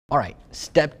All right,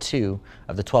 step 2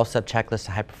 of the 12-step checklist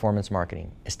to high-performance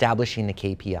marketing, establishing the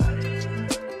KPIs.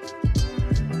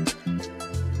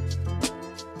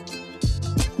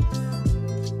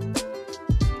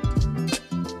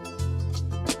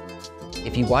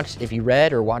 If you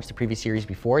read or watched the previous series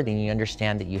before, then you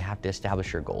understand that you have to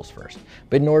establish your goals first.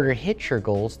 But in order to hit your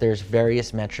goals, there's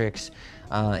various metrics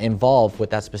involved with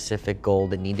that specific goal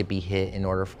that need to be hit in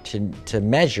order to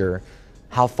measure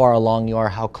how far along you are,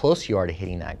 how close you are to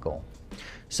hitting that goal.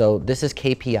 So this is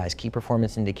KPIs, key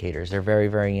performance indicators. They're very,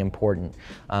 very important.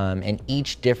 And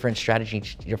each different strategy,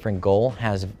 each different goal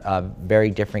has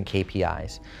very different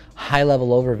KPIs. High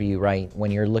level overview, right?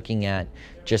 When you're looking at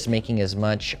just making as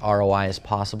much ROI as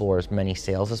possible or as many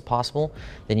sales as possible,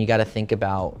 then you got to think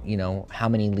about, how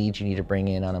many leads you need to bring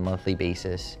in on a monthly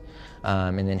basis.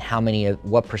 And then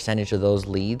what percentage of those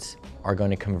leads are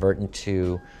going to convert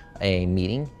into a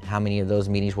meeting, how many of those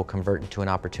meetings will convert into an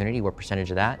opportunity, what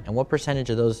percentage of that, and what percentage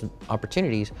of those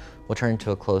opportunities will turn into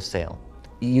a closed sale.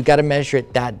 You got to measure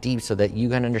it that deep so that you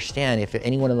can understand if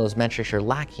any one of those metrics are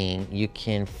lacking, you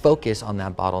can focus on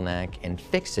that bottleneck and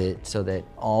fix it so that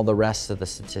all the rest of the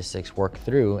statistics work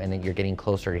through and that you're getting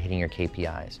closer to hitting your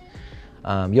KPIs.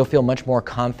 You'll feel much more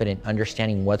confident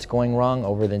understanding what's going wrong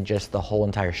over than just the whole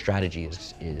entire strategy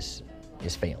is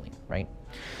failing, right?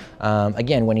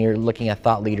 Again, when you're looking at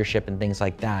thought leadership and things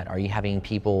like that, are you having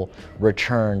people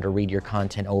return to read your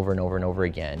content over and over and over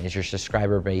again? Is your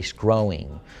subscriber base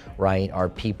growing, right? Are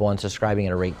people unsubscribing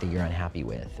at a rate that you're unhappy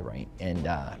with, right? And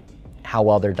how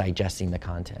well they're digesting the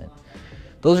content.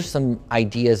 Those are some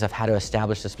ideas of how to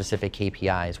establish the specific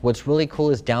KPIs. What's really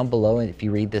cool is down below, and if you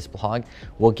read this blog,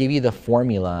 we'll give you the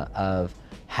formula of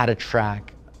how to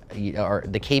track or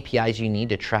the KPIs you need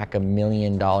to track $1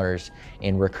 million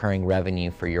in recurring revenue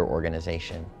for your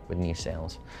organization with new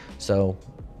sales. So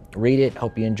read it,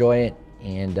 hope you enjoy it,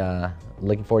 and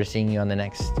looking forward to seeing you on the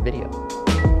next video.